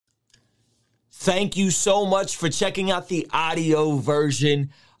Thank you so much for checking out the audio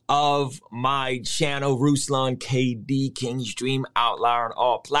version of my channel, Ruslan KD, King's Dream Outlier on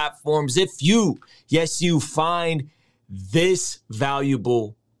all platforms. If you find this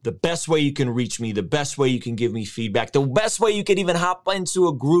valuable, the best way you can reach me, the best way you can give me feedback, the best way you can even hop into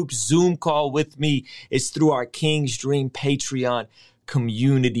a group Zoom call with me is through our King's Dream Patreon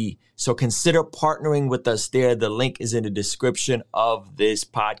community. So consider partnering with us there. The link is in the description of this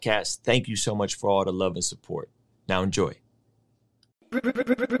podcast. Thank you so much for all the love and support. Now enjoy.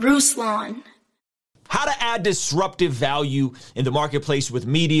 Ruslan. How to add disruptive value in the marketplace with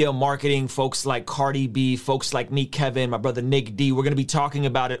media, marketing, folks like Cardi B, folks like me, Kevin, my brother Nick D. We're going to be talking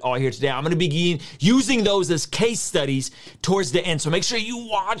about it all here today. I'm going to begin using those as case studies towards the end. So make sure you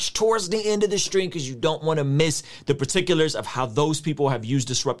watch towards the end of the stream because you don't want to miss the particulars of how those people have used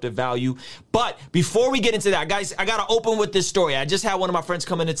disruptive value. But before we get into that, guys, I got to open with this story. I just had one of my friends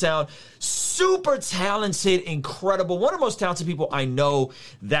come into town. Super talented, incredible. One of the most talented people I know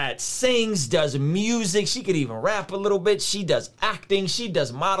that sings, does music. She could even rap a little bit. She does acting. She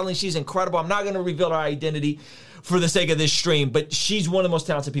does modeling. She's incredible. I'm not going to reveal her identity for the sake of this stream, but she's one of the most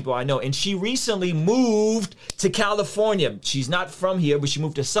talented people I know. And she recently moved to California. She's not from here, but she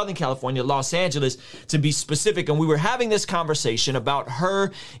moved to Southern California, Los Angeles, to be specific. And we were having this conversation about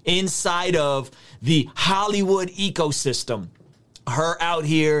her inside of the Hollywood ecosystem. Her out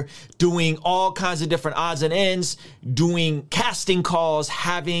here doing all kinds of different odds and ends, doing casting calls,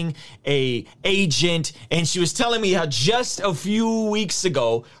 having a agent. And she was telling me how just a few weeks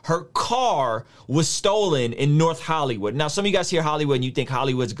ago, her car was stolen in North Hollywood. Now, some of you guys hear Hollywood and you think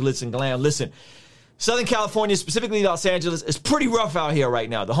Hollywood's glitz and glam. Listen, Southern California, specifically Los Angeles, is pretty rough out here right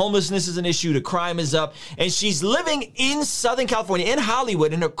now. The homelessness is an issue. The crime is up. And she's living in Southern California, in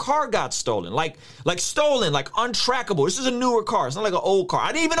Hollywood, and her car got stolen. Like stolen, like untrackable. This is a newer car. It's not like an old car.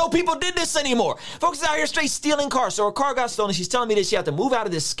 I didn't even know people did this anymore. Folks out here straight stealing cars. So her car got stolen. She's telling me that she had to move out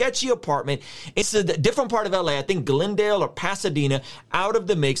of this sketchy apartment. It's a different part of LA. I think Glendale or Pasadena, out of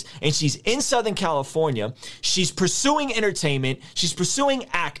the mix. And she's in Southern California. She's pursuing entertainment. She's pursuing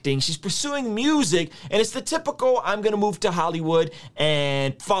acting. She's pursuing music. And it's the typical, I'm going to move to Hollywood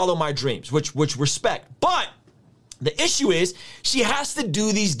and follow my dreams, which respect. But the issue is she has to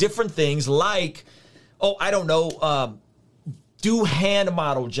do these different things like, do hand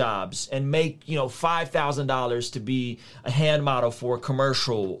model jobs and make, $5,000 to be a hand model for a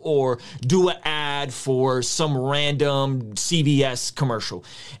commercial or do an ad for some random CVS commercial.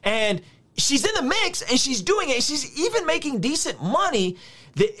 And she's in the mix and she's doing it. She's even making decent money.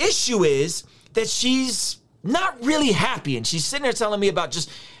 The issue is that she's not really happy. And she's sitting there telling me about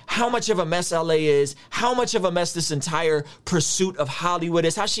just how much of a mess LA is, how much of a mess this entire pursuit of Hollywood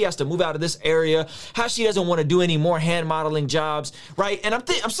is, how she has to move out of this area, how she doesn't want to do any more hand modeling jobs, right? And I'm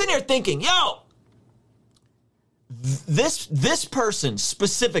sitting here thinking, this person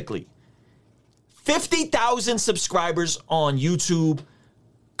specifically, 50,000 subscribers on YouTube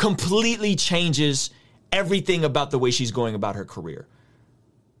completely changes everything about the way she's going about her career.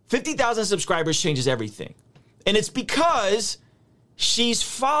 50,000 subscribers changes everything. And it's because she's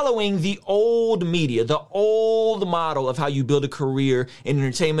following the old media, the old model of how you build a career in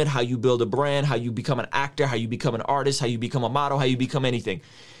entertainment, how you build a brand, how you become an actor, how you become an artist, how you become a model, how you become anything.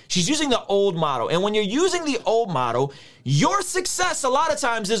 She's using the old model. And when you're using the old model, your success a lot of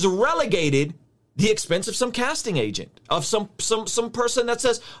times is relegated the expense of some casting agent, of some person that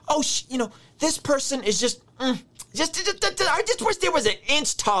says, this person is I just wish there was an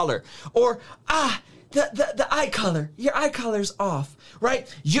inch taller, or the eye color, your eye color's off, right?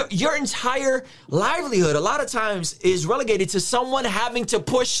 Your entire livelihood a lot of times is relegated to someone having to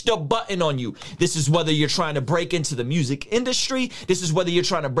push the button on you. This is whether you're trying to break into the music industry. This is whether you're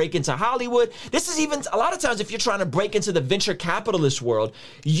trying to break into Hollywood. This is even a lot of times if you're trying to break into the venture capitalist world,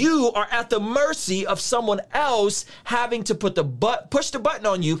 you are at the mercy of someone else having to push the button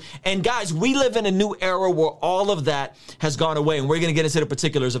on you. And guys, we live in a new era where all of that has gone away, and we're going to get into the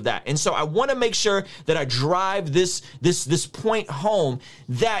particulars of that. And so I want to make sure that I drive this point home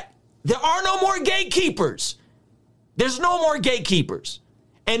that there are no more gatekeepers. There's no more gatekeepers.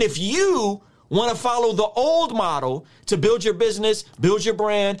 And if you want to follow the old model to build your business, build your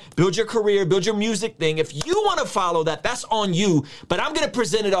brand, build your career, build your music thing, if you want to follow that, that's on you. But I'm going to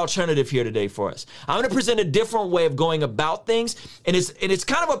present an alternative here today for us. I'm going to present a different way of going about things. And it's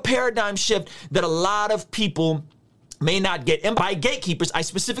kind of a paradigm shift that a lot of people may not get, and by gatekeepers, I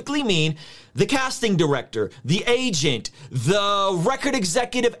specifically mean the casting director, the agent, the record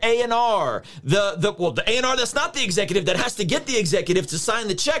executive A&R, the A&R that's not the executive that has to get the executive to sign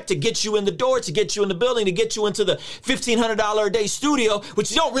the check to get you in the door, to get you in the building, to get you into the $1,500 a day studio,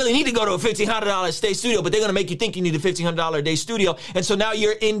 which you don't really need to go to a $1,500 a day studio, but they're going to make you think you need a $1,500 a day studio. And so now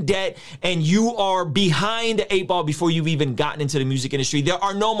you're in debt and you are behind the 8 ball before you've even gotten into the music industry. There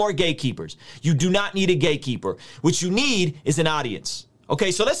are no more gatekeepers. You do not need a gatekeeper. What you need is an audience.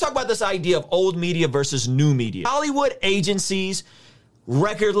 Okay, so let's talk about this idea of old media versus new media. Hollywood agencies,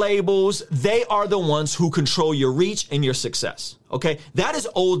 record labels, they are the ones who control your reach and your success. Okay, that is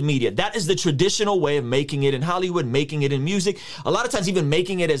old media. That is the traditional way of making it in Hollywood, making it in music. A lot of times even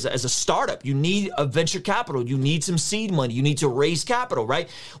making it as a startup. You need a venture capital. You need some seed money. You need to raise capital, right?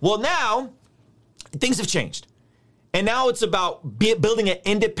 Well, now things have changed. And now it's about building an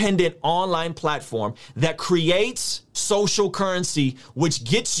independent online platform that creates social currency, which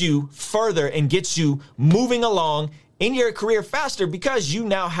gets you further and gets you moving along in your career faster because you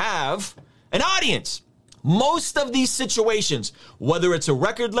now have an audience. Most of these situations, whether it's a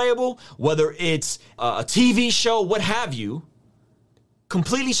record label, whether it's a TV show, what have you,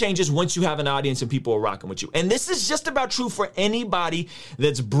 completely changes once you have an audience and people are rocking with you. And this is just about true for anybody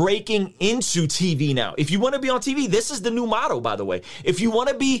that's breaking into TV now. If you want to be on TV, this is the new model, by the way. If you want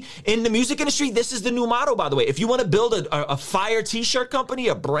to be in the music industry, this is the new model, by the way. If you want to build a fire t-shirt company,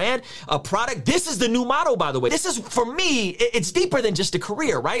 a brand, a product, this is the new model, by the way. This is, for me, it's deeper than just a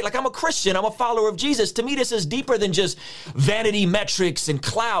career, right? Like, I'm a Christian, I'm a follower of Jesus. To me, this is deeper than just vanity metrics and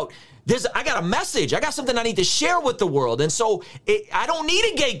clout. I got a message. I got something I need to share with the world. And so I don't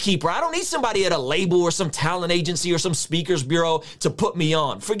need a gatekeeper. I don't need somebody at a label or some talent agency or some speakers bureau to put me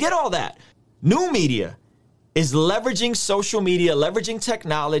on. Forget all that. New media is leveraging social media, leveraging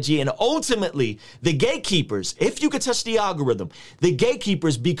technology, and ultimately the gatekeepers, if you could touch the algorithm, the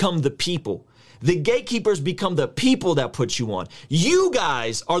gatekeepers become the people. The gatekeepers become the people that put you on. You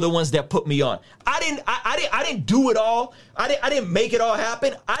guys are the ones that put me on. I didn't do it all. I didn't make it all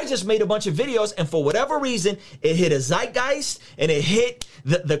happen. I just made a bunch of videos, and for whatever reason, it hit a zeitgeist and it hit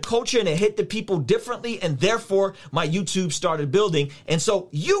the culture and it hit the people differently, and therefore my YouTube started building. And so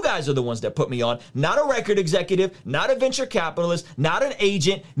you guys are the ones that put me on, not a record executive, not a venture capitalist, not an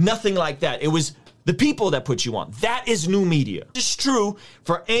agent, nothing like that. It was the people that put you on. That is new media. This is true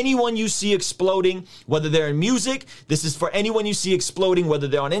for anyone you see exploding, whether they're in music. This is for anyone you see exploding, whether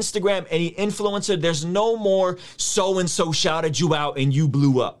they're on Instagram, any influencer. There's no more so-and-so shouted you out and you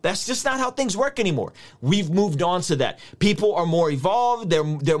blew up. That's just not how things work anymore. We've moved on to that. People are more evolved. They're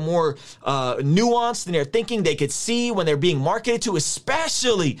more nuanced in their thinking. They could see when they're being marketed to,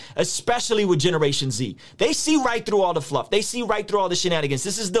 especially with Generation Z. They see right through all the fluff. They see right through all the shenanigans.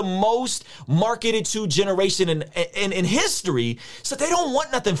 This is the most marketed to generation in history, so they don't want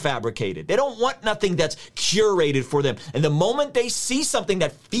nothing fabricated. They don't want nothing that's curated for them. And the moment they see something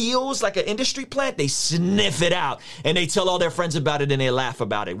that feels like an industry plant, they sniff it out and they tell all their friends about it and they laugh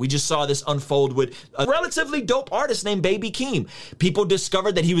about it. We just saw this unfold with a relatively dope artist named Baby Keem. People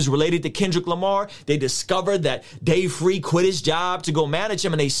discovered that he was related to Kendrick Lamar. They discovered that Dave Free quit his job to go manage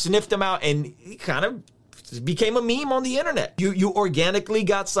him, and they sniffed him out, and he kind of became a meme on the internet. You organically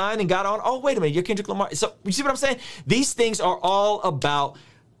got signed and got on. Oh, wait a minute, you're Kendrick Lamar. So you see what I'm saying? These things are all about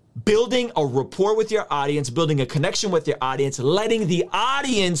building a rapport with your audience, building a connection with your audience, letting the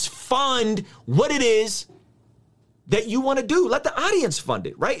audience fund what it is that you want to do. Let the audience fund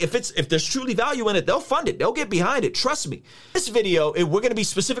it, right? If there's truly value in it, they'll fund it. They'll get behind it. Trust me. This video, we're going to be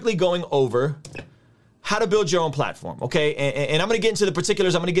specifically going over how to build your own platform, okay? And I'm gonna get into the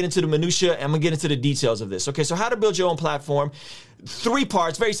particulars, I'm gonna get into the minutia, and I'm gonna get into the details of this, okay? So how to build your own platform, 3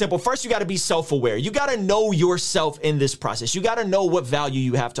 parts, very simple. First, you gotta be self-aware. You gotta know yourself in this process. You gotta know what value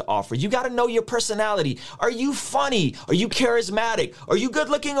you have to offer. You gotta know your personality. Are you funny? Are you charismatic? Are you good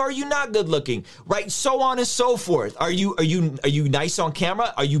looking or are you not good looking? Right? So on and so forth. Are you nice on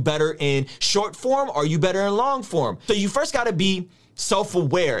camera? Are you better in short form? Are you better in long form? So you first gotta be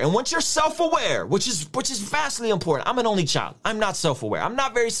self-aware. And once you're self-aware, which is vastly important. I'm an only child. I'm not self-aware. I'm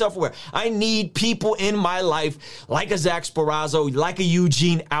not very self-aware. I need people in my life like a Zach Sparazzo, like a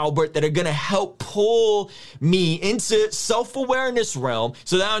Eugene Albert, that are going to help pull me into self-awareness realm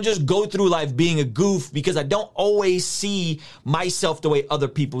so that I don't just go through life being a goof, because I don't always see myself the way other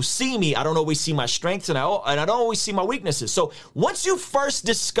people see me. I don't always see my strengths, and I don't always see my weaknesses. So once you first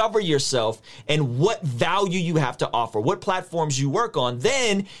discover yourself and what value you have to offer, what platforms you work on,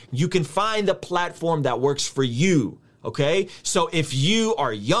 then you can find the platform that works for you. Okay, so if you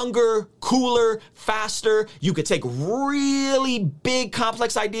are younger, cooler, faster, you could take really big,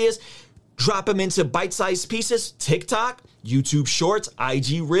 complex ideas, drop them into bite-sized pieces. TikTok, YouTube Shorts,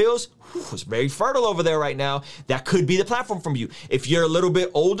 IG Reels. It's very fertile over there right now. That could be the platform for you. If you're a little bit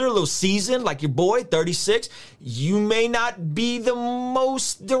older, a little seasoned, like your boy, 36, you may not be the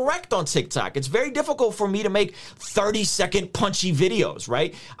most direct on TikTok. It's very difficult for me to make 30-second punchy videos,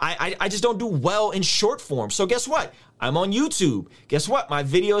 right? I just don't do well in short form. So guess what? I'm on YouTube. Guess what? My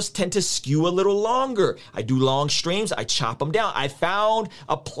videos tend to skew a little longer. I do long streams. I chop them down. I found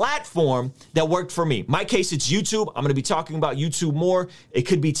a platform that worked for me. My case, it's YouTube. I'm going to be talking about YouTube more. It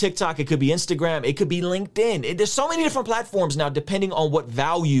could be TikTok. It could be Instagram. It could be LinkedIn. There's so many different platforms now, depending on what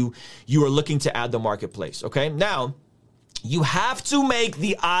value you are looking to add the marketplace. Okay. Now, you have to make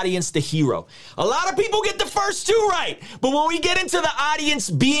the audience the hero. A lot of people get the first two right, but when we get into the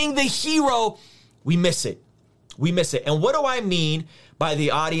audience being the hero, we miss it. We miss it. And what do I mean by the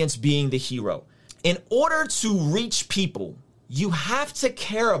audience being the hero? In order to reach people, you have to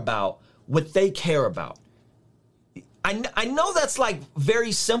care about what they care about. I know that's like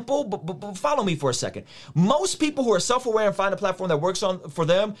very simple, but follow me for a second. Most people who are self-aware and find a platform that works for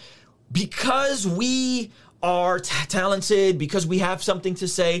them, because we are talented, because we have something to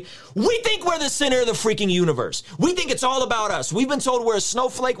say, we think we're the center of the freaking universe. We think it's all about us. We've been told we're a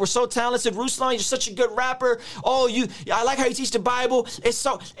snowflake. We're so talented. Ruslan, you're such a good rapper. Oh, I like how you teach the Bible.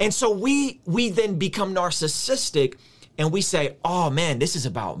 So we then become narcissistic and we say, oh man, this is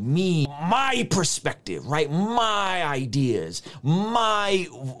about me, my perspective, right? My ideas, my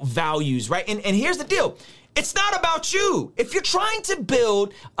values, right? And here's the deal. It's not about you. If you're trying to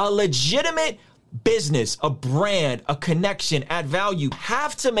build a legitimate business, a brand, a connection, add value,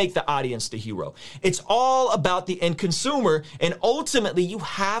 have to make the audience the hero. It's all about the end consumer, and ultimately you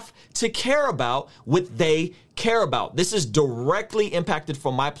have to care about what they care about. This is directly impacted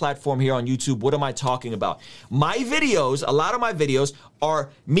from my platform here on YouTube. What am I talking about? My videos, a lot of my videos are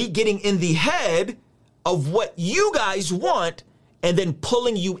me getting in the head of what you guys want and then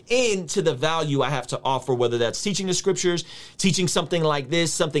pulling you into the value I have to offer, whether that's teaching the scriptures, teaching something like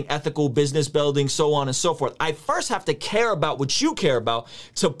this, something ethical, business building, so on and so forth. I first have to care about what you care about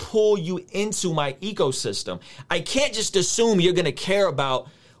to pull you into my ecosystem. I can't just assume you're going to care about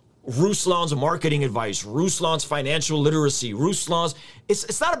Ruslan's marketing advice, Ruslan's financial literacy, Ruslan's,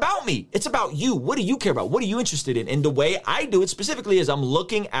 it's not about me. It's about you. What do you care about? What are you interested in? And the way I do it specifically is I'm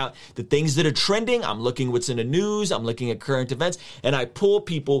looking at the things that are trending. I'm looking what's in the news. I'm looking at current events, and I pull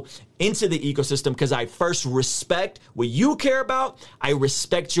people into the ecosystem because I first respect what you care about. I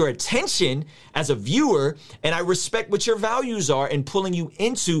respect your attention as a viewer, and I respect what your values are and pulling you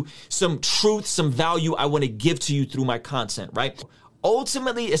into some truth, some value I want to give to you through my content, right?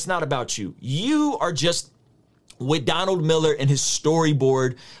 Ultimately, it's not about you. You are just what Donald Miller in his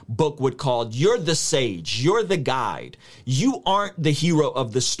storyboard book would call, you're the sage, you're the guide. You aren't the hero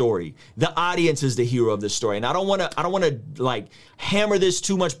of the story. The audience is the hero of the story. And I don't want to like hammer this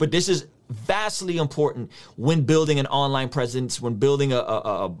too much, but this is vastly important when building an online presence, when building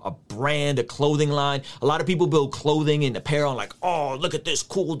a brand, a clothing line. A lot of people build clothing and apparel and like, oh, look at this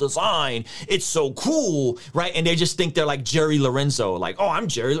cool design. It's so cool, right? And they just think they're like Jerry Lorenzo, like, oh, I'm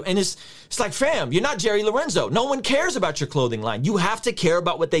Jerry. And it's like, fam, you're not Jerry Lorenzo. No one cares about your clothing line. You have to care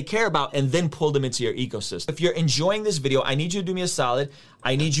about what they care about and then pull them into your ecosystem. If you're enjoying this video, I need you to do me a solid.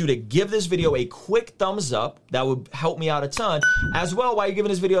 I need you to give this video a quick thumbs up. That would help me out a ton. As well, while you're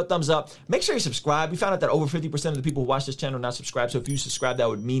giving this video a thumbs up, make sure you subscribe. We found out that over 50% of the people who watch this channel are not subscribed. So if you subscribe, that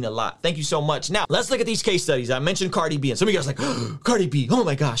would mean a lot. Thank you so much. Now, let's look at these case studies. I mentioned Cardi B, and some of you guys are like, oh, Cardi B, oh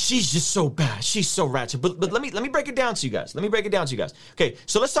my gosh, she's just so bad. She's so ratchet. But let me break it down to you guys. Okay,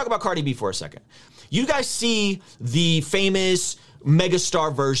 so let's talk about Cardi B for a second. You guys see the famous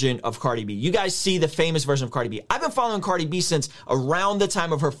megastar version of Cardi B. You guys see the famous version of Cardi B. I've been following Cardi B since around the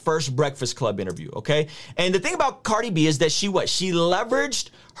time of her first Breakfast Club interview, okay? And the thing about Cardi B is that she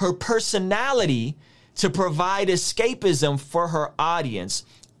leveraged her personality to provide escapism for her audience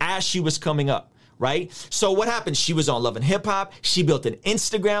as she was coming up, right? So what happened? She was on Love and Hip Hop. She built an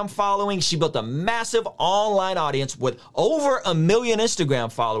Instagram following. She built a massive online audience with over 1 million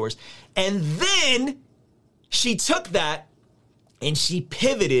Instagram followers. And then she took that and she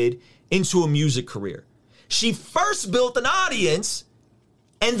pivoted into a music career. She first built an audience,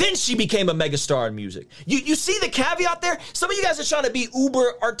 and then she became a megastar in music. You see the caveat there? Some of you guys are trying to be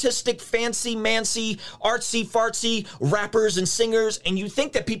uber artistic, fancy, mancy, artsy, fartsy rappers and singers, and you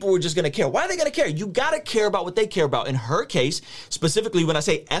think that people were just gonna care. Why are they gonna care? You gotta care about what they care about. In her case, specifically when I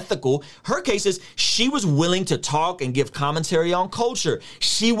say ethical, her case is she was willing to talk and give commentary on culture.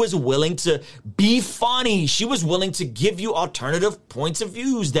 She was willing to be funny. She was willing to give you alternative points of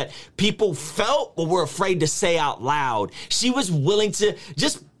views that people felt but were afraid to say out loud. She was willing to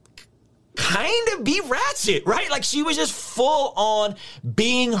just kind of be ratchet, right? Like she was just full on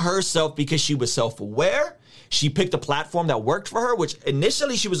being herself because she was self-aware. She picked a platform that worked for her, which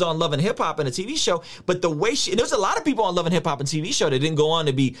initially she was on Love and Hip Hop and a TV show, but the way there's a lot of people on Love and Hip Hop and TV show that didn't go on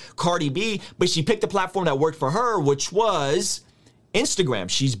to be Cardi B, but she picked a platform that worked for her, which was Instagram.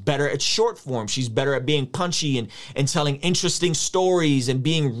 She's better at short form. She's better at being punchy and telling interesting stories and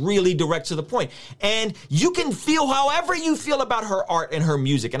being really direct to the point. And you can feel however you feel about her art and her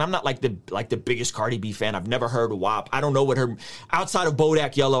music. And I'm not like the biggest Cardi B fan. I've never heard WAP. I don't know what her, outside of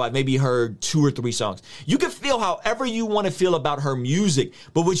Bodak Yellow, I've maybe heard 2 or 3 songs. You can feel however you want to feel about her music.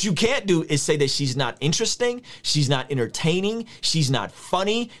 But what you can't do is say that she's not interesting. She's not entertaining. She's not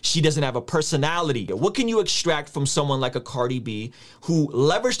funny. She doesn't have a personality. What can you extract from someone like a Cardi B who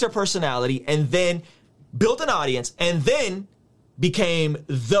leveraged her personality and then built an audience and then became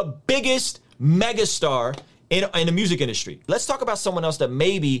the biggest megastar in the music industry? Let's talk about someone else that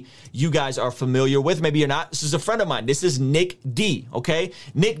maybe you guys are familiar with. Maybe you're not. This is a friend of mine. This is Nick D, okay?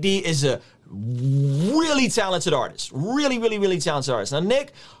 Nick D is a really talented artist. Really, really, really talented artist. Now,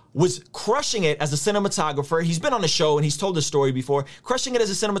 Nick was crushing it as a cinematographer. He's been on the show and he's told the story before. Crushing it as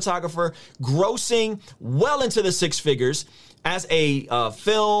a cinematographer, grossing well into the 6 figures as a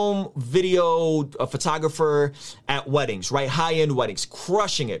film, video, photographer at weddings, right? High-end weddings,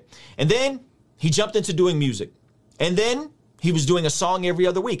 crushing it. And then he jumped into doing music. And then he was doing a song every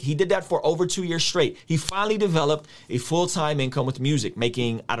other week. He did that for over 2 years straight. He finally developed a full-time income with music,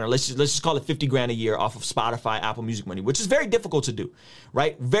 making, I don't know, let's just call it 50 grand a year off of Spotify, Apple Music money, which is very difficult to do,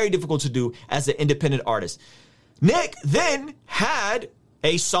 right? Very difficult to do as an independent artist. Nick then had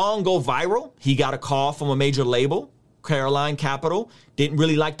a song go viral. He got a call from a major label, Caroline Capital, didn't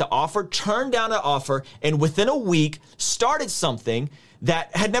really like the offer, turned down the offer, and within a week started something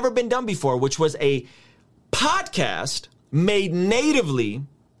that had never been done before, which was a podcast made natively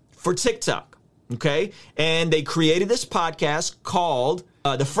for TikTok, okay? And they created this podcast called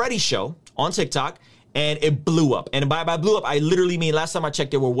The Freddie Show on TikTok, and it blew up. And by blew up, I literally mean last time I checked,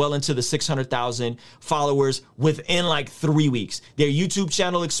 they were well into the 600,000 followers within like 3 weeks. Their YouTube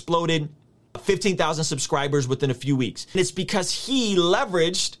channel exploded, 15,000 subscribers within a few weeks. And it's because he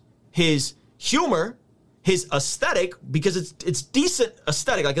leveraged his humor, his aesthetic, because it's decent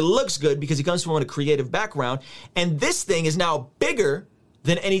aesthetic, like it looks good because he comes from a creative background. And this thing is now bigger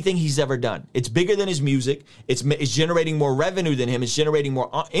than anything he's ever done. It's bigger than his music. It's generating more revenue than him. It's generating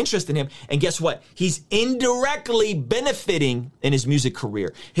more interest in him. And guess what? He's indirectly benefiting in his music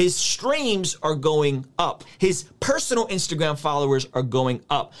career. His streams are going up. His personal Instagram followers are going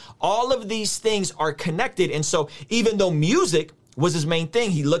up. All of these things are connected. And so even though music was his main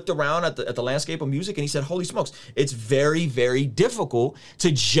thing, he looked around at the landscape of music and he said, holy smokes, it's very, very difficult to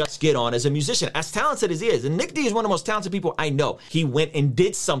just get on as a musician, as talented as he is. And Nick D is one of the most talented people I know. He went and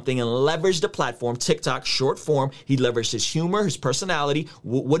did something and leveraged the platform, TikTok, short form. He leveraged his humor, his personality.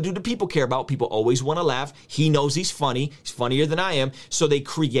 What do the people care about? People always want to laugh. He knows he's funny. He's funnier than I am. So they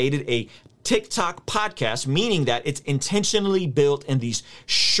created a TikTok podcast, meaning that it's intentionally built in these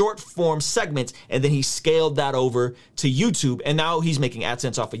short form segments, and then he scaled that over to YouTube, and now he's making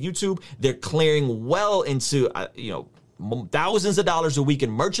AdSense off of YouTube. They're clearing well into thousands of dollars a week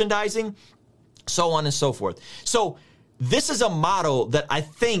in merchandising, so on and so forth. So this is a model that I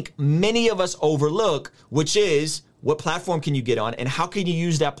think many of us overlook, which is what platform can you get on and how can you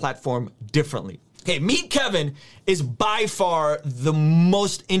use that platform differently? Okay, Meet Kevin is by far the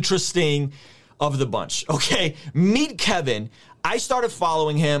most interesting of the bunch, okay? Meet Kevin, I started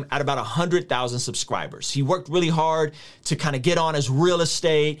following him at about 100,000 subscribers. He worked really hard to kind of get on his real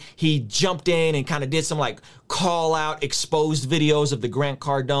estate. He jumped in and kind of did some like call out exposed videos of the Grant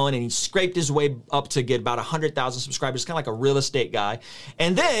Cardone, and he scraped his way up to get about 100,000 subscribers, kind of like a real estate guy.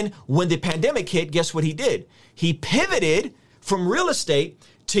 And then when the pandemic hit, guess what he did? He pivoted from real estate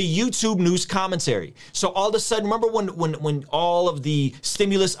to YouTube news commentary. So all of a sudden, remember when all of the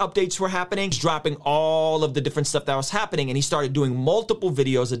stimulus updates were happening, he's dropping all of the different stuff that was happening, and he started doing multiple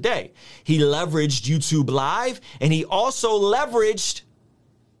videos a day. He leveraged YouTube Live, and he also leveraged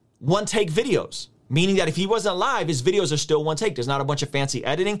one-take videos, meaning that if he wasn't live, his videos are still one take. There's not a bunch of fancy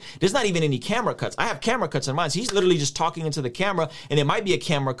editing. There's not even any camera cuts. I have camera cuts in mine. So he's literally just talking into the camera, and it might be a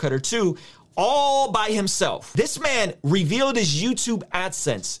camera cut or two, all by himself. This man revealed his YouTube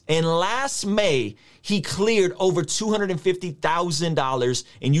AdSense, and last May, he cleared over $250,000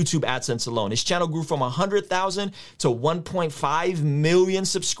 in YouTube AdSense alone. His channel grew from 100,000 to 1.5 million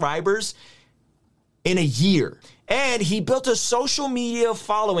subscribers in a year. And he built a social media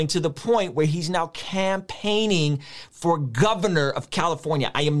following to the point where he's now campaigning for governor of California.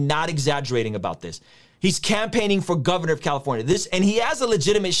 I am not exaggerating about this. He's campaigning for governor of California. And he has a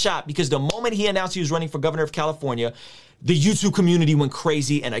legitimate shot because the moment he announced he was running for governor of California, the YouTube community went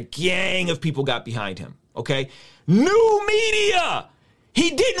crazy and a gang of people got behind him, okay? New media!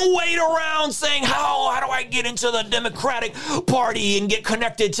 He didn't wait around saying, how do I get into the Democratic Party and get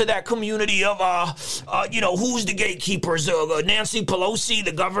connected to that community of, who's the gatekeepers? Nancy Pelosi,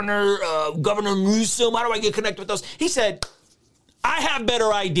 the governor, Governor Newsom, how do I get connected with those? He said, I have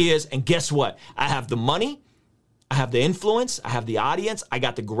better ideas, and guess what? I have the money, I have the influence, I have the audience, I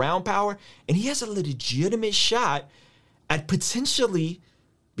got the ground power, and he has a legitimate shot at potentially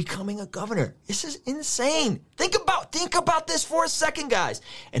becoming a governor. This is insane. Think about this for a second, guys.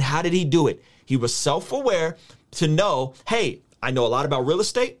 And how did he do it? He was self-aware to know, hey, I know a lot about real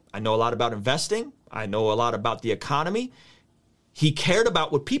estate. I know a lot about investing. I know a lot about the economy. He cared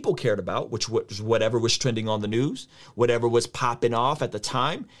about what people cared about, which was whatever was trending on the news, whatever was popping off at the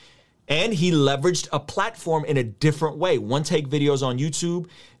time. And he leveraged a platform in a different way. One take videos on YouTube,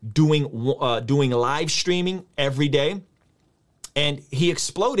 doing live streaming every day. And he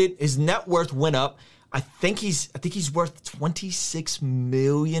exploded. His net worth went up. I think he's worth $26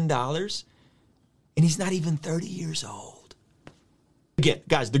 million. And he's not even 30 years old. Again,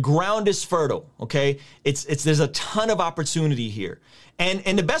 guys, the ground is fertile, okay? There's a ton of opportunity here.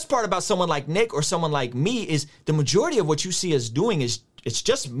 And the best part about someone like Nick or someone like me is the majority of what you see us doing is it's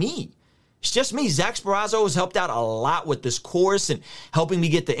just me. It's just me. Zach Sparazzo has helped out a lot with this course and helping me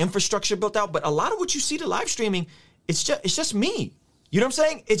get the infrastructure built out. But a lot of what you see the live streaming, it's just me. You know what I'm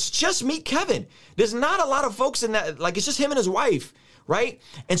saying? It's just me, Kevin. There's not a lot of folks in that, like it's just him and his wife, right?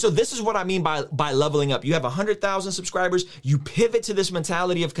 And so this is what I mean by leveling up. You have 100,000 subscribers. You pivot to this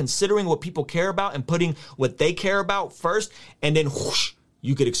mentality of considering what people care about and putting what they care about first, and then whoosh,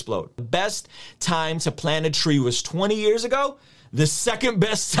 you could explode. The best time to plant a tree was 20 years ago. The second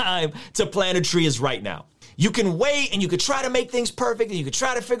best time to plant a tree is right now. You can wait and you could try to make things perfect and you could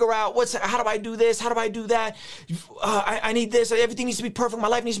try to figure out how do I do this? How do I do that? I need this. Everything needs to be perfect. My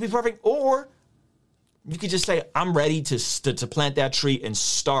life needs to be perfect. Or you could just say, I'm ready to plant that tree and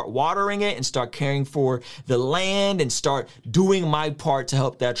start watering it and start caring for the land and start doing my part to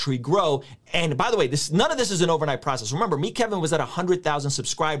help that tree grow. And by the way, none of this is an overnight process. Remember, me, Kevin, was at 100,000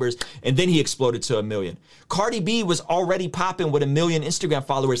 subscribers and then he exploded to 1 million. Cardi B was already popping with 1 million Instagram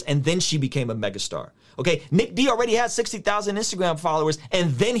followers and then she became a megastar. Okay, Nick D already had 60,000 Instagram followers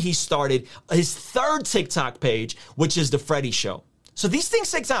and then he started his third TikTok page, which is The Freddie Show. So these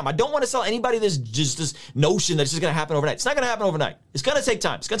things take time. I don't want to sell anybody this notion that it's just going to happen overnight. It's not going to happen overnight. It's going to take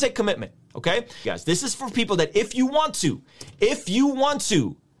time. It's going to take commitment. Okay? Guys, this is for people that if you want to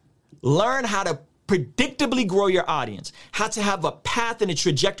learn how to predictably grow your audience, how to have a path and a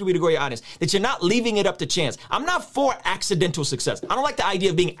trajectory to grow your audience, that you're not leaving it up to chance. I'm not for accidental success. I don't like the idea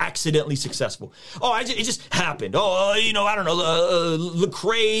of being accidentally successful. Oh, it just happened. Oh, I don't know,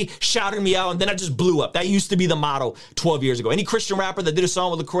 Lecrae shouted me out and then I just blew up. That used to be the motto 12 years ago. Any Christian rapper that did a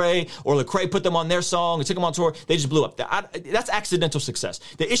song with Lecrae or Lecrae put them on their song and took them on tour, they just blew up. That's accidental success.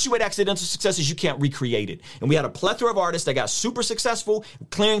 The issue with accidental success is you can't recreate it. And we had a plethora of artists that got super successful,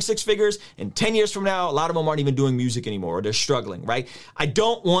 clearing 6 figures, and 10 years from now, a lot of them aren't even doing music anymore, or they're struggling, right? I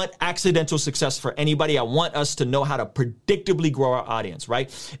don't want accidental success for anybody. I want us to know how to predictably grow our audience, right?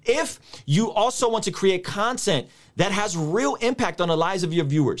 If you also want to create content that has real impact on the lives of your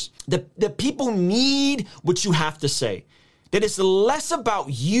viewers, the people need what you have to say. That it's less about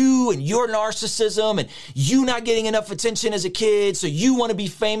you and your narcissism and you not getting enough attention as a kid, so you want to be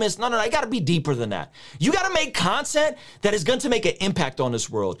famous. No, it got to be deeper than that. You got to make content that is going to make an impact on this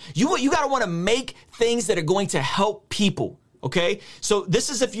world. You got to want to make things that are going to help people. Okay, so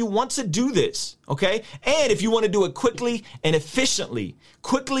this is if you want to do this, okay? And if you want to do it quickly and efficiently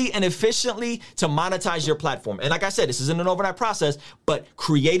to monetize your platform. And like I said, this isn't an overnight process, but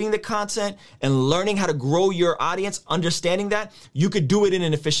creating the content and learning how to grow your audience, understanding that, you could do it in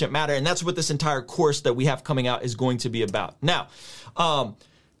an efficient manner. And that's what this entire course that we have coming out is going to be about. Now,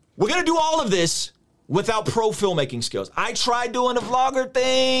 we're going to do all of this without pro filmmaking skills. I tried doing the vlogger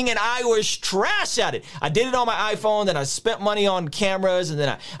thing and I was trash at it. I did it on my iPhone, then I spent money on cameras, and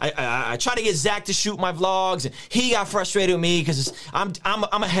then I tried to get Zach to shoot my vlogs, and he got frustrated with me because I'm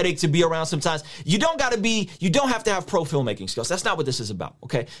a headache to be around sometimes. You don't have to have pro filmmaking skills. That's not what this is about,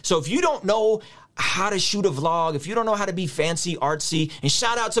 okay? So if you don't know how to shoot a vlog, if you don't know how to be fancy, artsy, and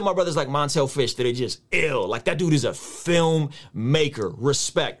shout out to my brothers like Montel Fish that are just ill. Like that dude is a filmmaker.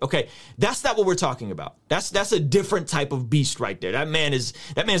 Respect. Okay, that's not what we're talking about. That's a different type of beast right there. That man's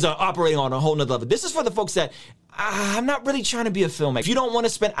operating on a whole nother level. This is for the folks that I'm not really trying to be a filmmaker. If you don't want to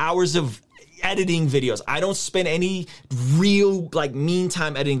spend hours of editing videos. I don't spend any real like mean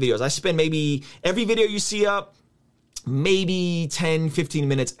time editing videos. I spend maybe every video you see up, maybe 10, 15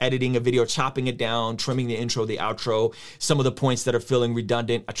 minutes editing a video, chopping it down, trimming the intro, the outro, some of the points that are feeling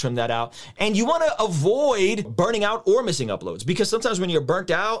redundant, I trim that out. And you want to avoid burning out or missing uploads, because sometimes when you're burnt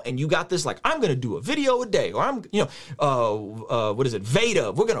out and you got this, like, I'm going to do a video a day, or I'm, what is it?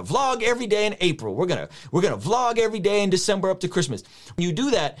 Veda. We're going to vlog every day in April. We're going to vlog every day in December up to Christmas. When you do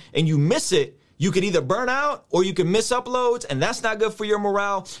that and you miss it, you could either burn out or you can miss uploads, and that's not good for your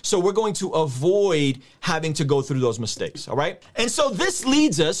morale. So we're going to avoid having to go through those mistakes, all right? And so this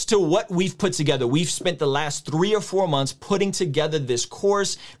leads us to what we've put together. We've spent the last 3 or 4 months putting together this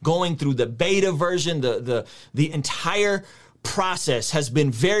course, going through the beta version, the entire process has been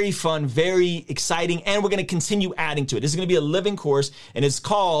very fun, very exciting, and we're going to continue adding to it. This is going to be a living course, and it's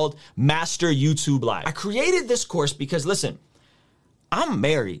called Master YouTube Live. I created this course because, listen, I'm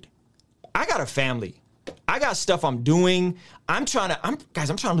married. I got a family. I got stuff I'm doing. I'm trying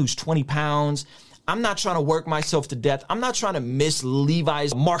to lose 20 pounds. I'm not trying to work myself to death. I'm not trying to miss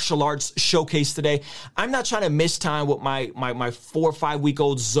Levi's martial arts showcase today. I'm not trying to miss time with my 4 or 5 week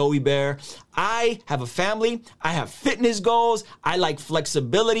old Zoe Bear. I have a family. I have fitness goals. I like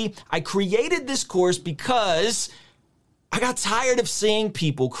flexibility. I created this course because I got tired of seeing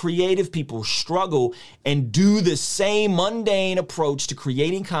people, creative people, struggle and do the same mundane approach to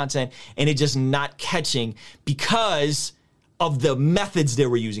creating content and it just not catching because of the methods they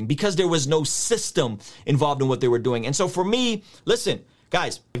were using, because there was no system involved in what they were doing. And so for me, listen,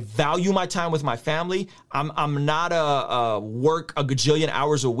 guys, I value my time with my family. I'm not work a gajillion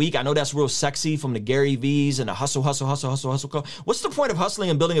hours a week. I know that's real sexy from the Gary V's and the hustle. What's the point of hustling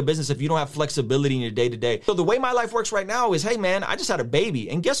and building a business if you don't have flexibility in your day to day? So the way my life works right now is, hey man, I just had a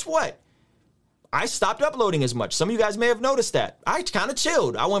baby. And guess what? I stopped uploading as much. Some of you guys may have noticed that. I kind of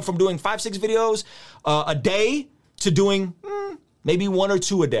chilled. I went from doing 5, 6 videos a day to doing maybe 1 or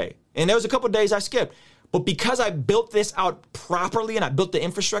 2 a day. And there was a couple of days I skipped. But because I built this out properly and I built the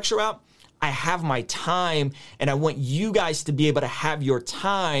infrastructure out, I have my time, and I want you guys to be able to have your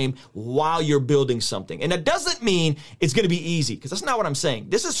time while you're building something. And that doesn't mean it's going to be easy, because that's not what I'm saying.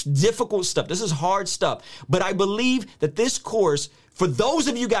 This is difficult stuff. This is hard stuff. But I believe that this course, for those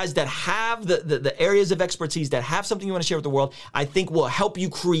of you guys that have the areas of expertise, that have something you want to share with the world, I think will help you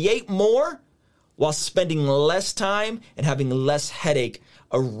create more while spending less time and having less headache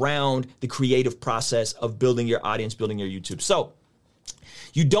around the creative process of building your audience, building your YouTube. So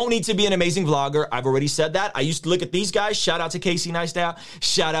you don't need to be an amazing vlogger. I've already said that. I used to look at these guys. Shout out to Casey Neistat.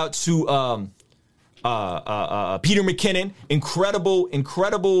 Shout out to Peter McKinnon.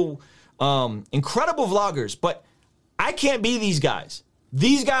 Incredible vloggers. But I can't be these guys.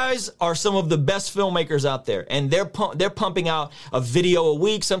 These guys are some of the best filmmakers out there, and they're pumping out a video a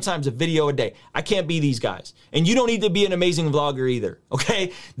week, sometimes a video a day. I can't be these guys. And you don't need to be an amazing vlogger either,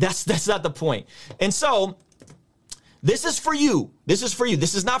 okay? That's not the point. And so this is for you. This is for you.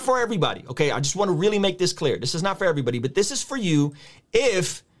 This is not for everybody, okay? I just want to really make this clear. This is not for everybody, but this is for you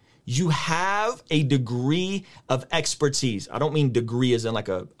if you have a degree of expertise. I don't mean degree as in like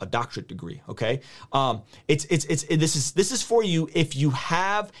a doctorate degree, okay? This is for you if you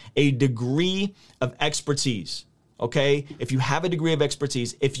have a degree of expertise, okay? If you have a degree of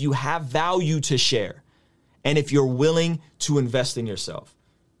expertise, if you have value to share, and if you're willing to invest in yourself,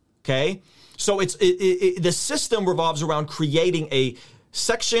 okay? So the system revolves around creating a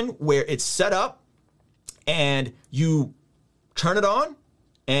section where it's set up and you turn it on,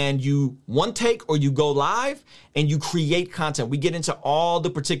 and you one take or you go live and you create content. We get into all the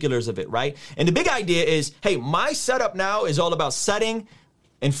particulars of it, right? And the big idea is, hey, my setup now is all about setting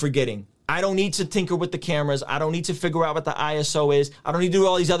and forgetting. I don't need to tinker with the cameras. I don't need to figure out what the ISO is. I don't need to do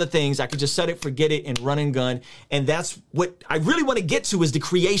all these other things. I can just set it, forget it, and run and gun. And that's what I really want to get to, is the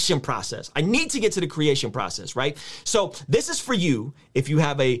creation process. I need to get to the creation process, right? So this is for you if you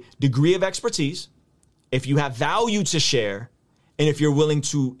have a degree of expertise, if you have value to share, and if you're willing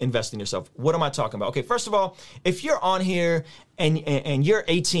to invest in yourself. What am I talking about? Okay, first of all, if you're on here and you're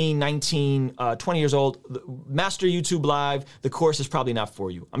 18, 19, 20 years old, Master YouTube Live, the course is probably not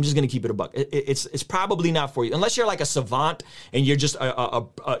for you. I'm just gonna keep it a buck. It's probably not for you, unless you're like a savant and you're just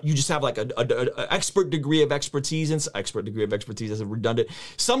you just have like a expert degree of expertise, and expert degree of expertise is redundant.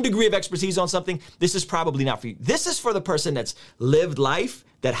 Some degree of expertise on something. This is probably not for you. This is for the person that's lived life,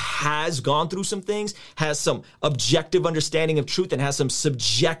 that has gone through some things, has some objective understanding of truth, and has some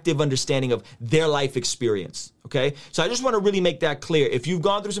subjective understanding of their life experience. Okay, so I just want to really make that clear. If you've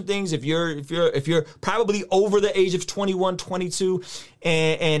gone through some things, if you're probably over the age of 21, 22,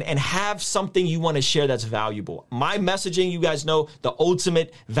 and have something you want to share that's valuable. My messaging, you guys know, the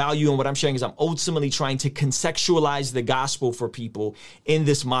ultimate value in what I'm sharing is I'm ultimately trying to contextualize the gospel for people in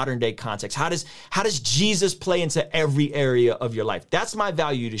this modern day context. How does Jesus play into every area of your life? That's my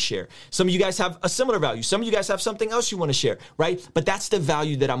value to share. Some of you guys have a similar value. Some of you guys have something else you want to share, right? But that's the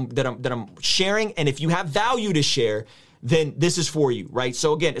value that I'm sharing. And if you have value to share, then this is for you, right?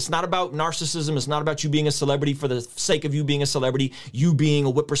 So again, it's not about narcissism. It's not about you being a celebrity for the sake of you being a celebrity, you being a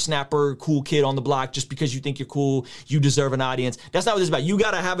whippersnapper, cool kid on the block, just because you think you're cool, you deserve an audience. That's not what this is about. You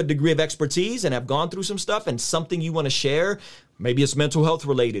got to have a degree of expertise and have gone through some stuff and something you want to share. Maybe it's mental health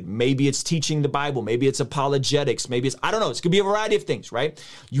related. Maybe it's teaching the Bible. Maybe it's apologetics. Maybe it's, I don't know. It's going to be a variety of things, right?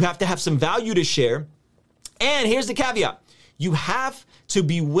 You have to have some value to share. And here's the caveat. You have to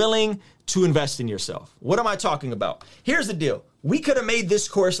be willing to invest in yourself. What am I talking about? Here's the deal. We could have made this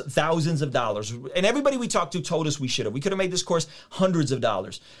course thousands of dollars, and everybody we talked to told us we should have. We could have made this course hundreds of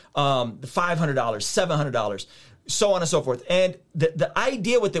dollars, $500, $700, so on and so forth. And the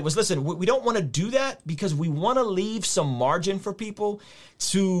idea with it was, listen, we don't want to do that because we want to leave some margin for people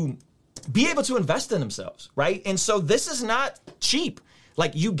to be able to invest in themselves, right? And so this is not cheap.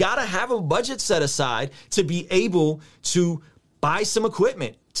 Like, you got to have a budget set aside to be able to buy some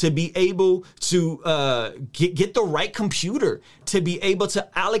equipment, to be able to get the right computer, to be able to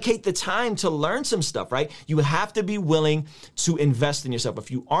allocate the time to learn some stuff, right? You have to be willing to invest in yourself. If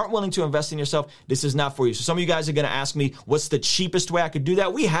you aren't willing to invest in yourself, this is not for you. So some of you guys are going to ask me, what's the cheapest way I could do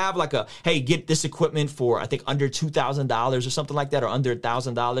that? We have like hey, get this equipment for, I think, under $2,000 or something like that, or under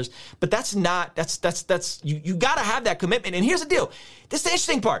 $1,000. But that's you got to have that commitment. And here's the deal. This is the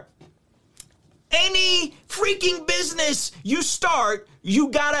interesting part. Any freaking business you start, you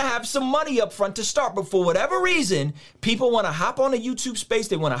gotta have some money up front to start. But for whatever reason, people want to hop on the YouTube space,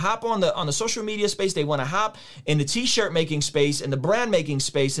 they want to hop on the social media space, they want to hop in the t-shirt making space and the brand making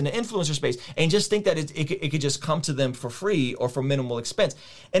space and the influencer space, and just think that it could just come to them for free or for minimal expense.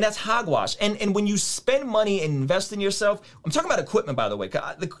 And that's hogwash. And when you spend money and invest in yourself, I'm talking about equipment, by the way.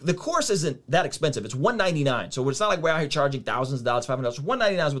 The course isn't that expensive. It's $199. So it's not like we're out here charging thousands of dollars, $500.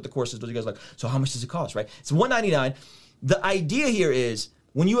 $199 is what the course is. Those you guys are like, so how much does it cost, right? It's $199. The idea here is,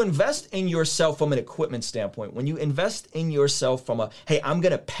 when you invest in yourself from an equipment standpoint, when you invest in yourself from hey, I'm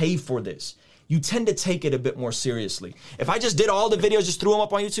going to pay for this, you tend to take it a bit more seriously. If I just did all the videos, just threw them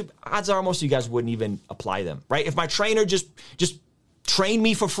up on YouTube, odds are most of you guys wouldn't even apply them, right? If my trainer just trained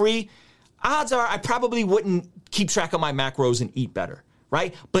me for free, odds are I probably wouldn't keep track of my macros and eat better,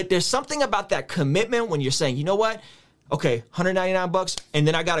 right? But there's something about that commitment when you're saying, you know what? Okay, $199, and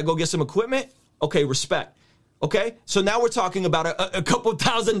then I got to go get some equipment. Okay, respect. Okay, so now we're talking about a couple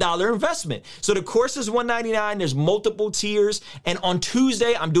 $1,000 investment. So the course is $199. There's multiple tiers. And on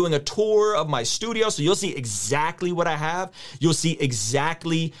Tuesday, I'm doing a tour of my studio. So you'll see exactly what I have. You'll see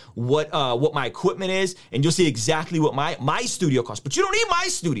exactly what my equipment is. And you'll see exactly what my studio costs. But you don't need my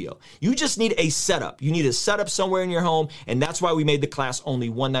studio. You just need a setup. You need a setup somewhere in your home. And that's why we made the class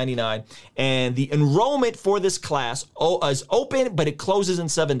only $199. And the enrollment for this class is open, but it closes in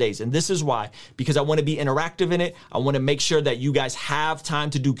 7 days. And this is why. Because I want to be interactive in it. I want to make sure that you guys have time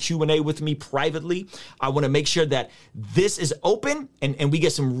to do Q&A with me privately. I want to make sure that this is open and we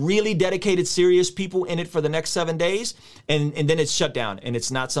get some really dedicated, serious people in it for the next 7 days. And then it's shut down. And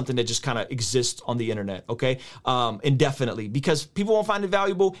it's not something that just kind of exists on the internet, okay? Indefinitely, because people won't find it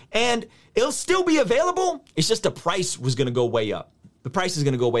valuable and it'll still be available. It's just the price was going to go way up. The price is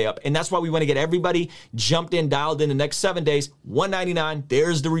going to go way up. And that's why we want to get everybody jumped in, dialed in the next 7 days. $199.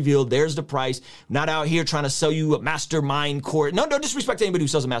 There's the reveal. There's the price. Not out here trying to sell you a mastermind course. No disrespect to anybody who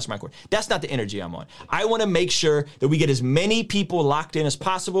sells a mastermind course. That's not the energy I'm on. I want to make sure that we get as many people locked in as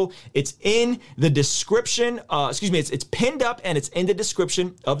possible. It's in the description. It's pinned up and it's in the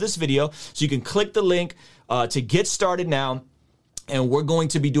description of this video. So you can click the link to get started now. And we're going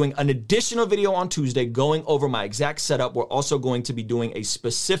to be doing an additional video on Tuesday going over my exact setup. We're also going to be doing a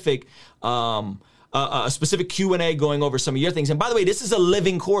specific Q&A going over some of your things. And by the way, this is a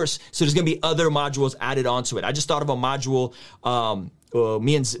living course, so there's going to be other modules added onto it. I just thought of a module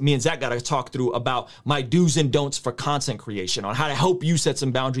me and Zach got to talk through about my do's and don'ts for content creation, on how to help you set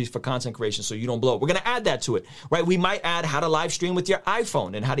some boundaries for content creation so you don't blow up. We're going to add that to it, right? We might add how to live stream with your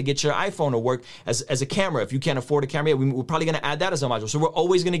iPhone and how to get your iPhone to work as a camera. If you can't afford a camera, we're probably going to add that as a module. So we're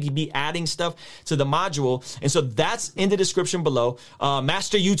always going to be adding stuff to the module. And so that's in the description below,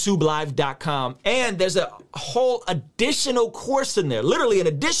 masteryoutubelive.com. And there's a whole additional course in there, literally an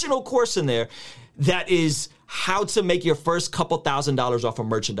additional course in there that is how to make your first couple $1,000s off of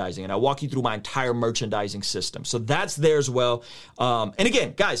merchandising. And I walk you through my entire merchandising system. So that's there as well. And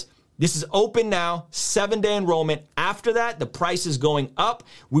again, guys, this is open now, 7-day enrollment. After that, the price is going up.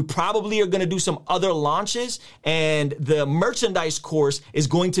 We probably are going to do some other launches, and the merchandise course is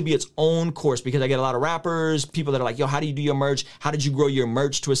going to be its own course because I get a lot of rappers, people that are like, yo, how do you do your merch? How did you grow your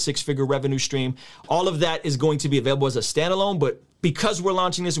merch to a 6-figure revenue stream? All of that is going to be available as a standalone, but because we're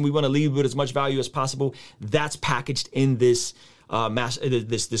launching this and we want to leave with as much value as possible, that's packaged in this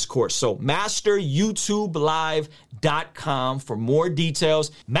this course. So masteryoutubelive.com for more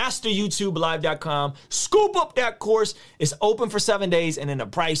details. Masteryoutubelive.com. Scoop up that course. It's open for 7 days, and then the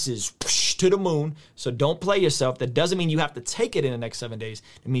price is to the moon. So don't play yourself. That doesn't mean you have to take it in the next 7 days.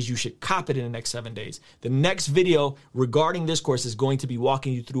 It means you should cop it in the next 7 days. The next video regarding this course is going to be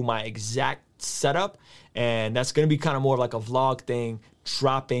walking you through my exact setup, and that's going to be kind of more like a vlog thing,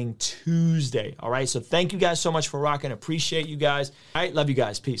 dropping Tuesday. All right, so thank you guys so much for rocking. Appreciate you guys. All right, love you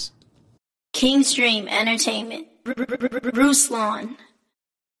guys. Peace. Kingstream Entertainment, Ruslan.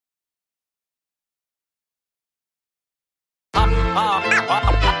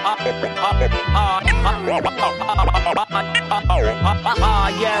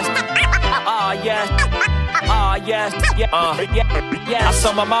 Yes. I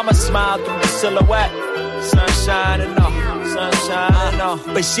saw my mama smile through the silhouette. Sunshine and all, sunshine and all.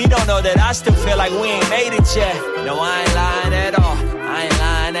 But she don't know that I still feel like we ain't made it yet. No, I ain't lying at all. I ain't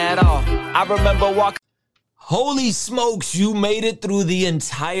lying at all. I remember walking. Holy smokes, you made it through the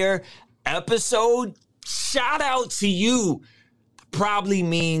entire episode. Shout out to you. Probably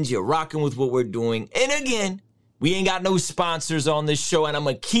means you're rocking with what we're doing. And again, we ain't got no sponsors on this show, and I'm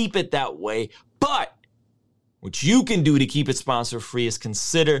going to keep it that way. But what you can do to keep it sponsor free is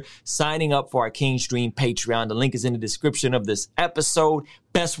consider signing up for our Kingstream Patreon. The link is in the description of this episode.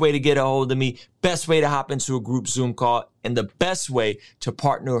 Best way to get a hold of me, best way to hop into a group Zoom call, and the best way to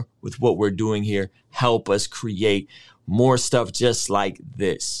partner with what we're doing here. Help us create more stuff just like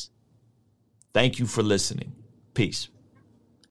this. Thank you for listening. Peace.